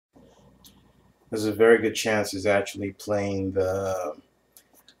There's a very good chance he's actually playing the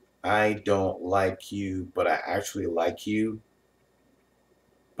I don't like you, but I actually like you,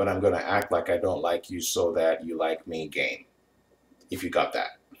 but I'm going to act like I don't like you so that you like me game, if you got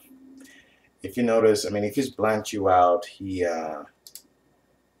that. If you notice, I mean, if he's blanked you out, he's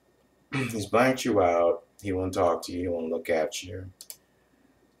blanked you out, he won't talk to you, he won't look at you,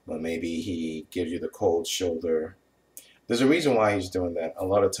 but maybe he gives you the cold shoulder. There's a reason why he's doing that. A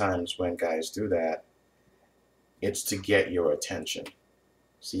lot of times when guys do that, it's to get your attention.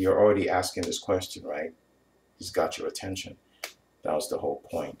 See, you're already asking this question, right? He's got your attention. That was the whole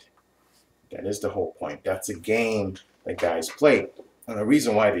point. That is the whole point. That's a game that guys play. And the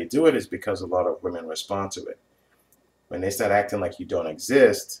reason why they do it is because a lot of women respond to it. When they start acting like you don't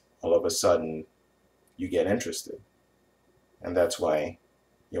exist, all of a sudden you get interested. And that's why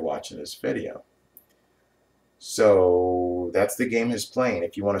you're watching this video. So that's the game he's playing.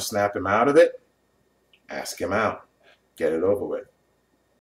 If you want to snap him out of it, ask him out. Get it over with.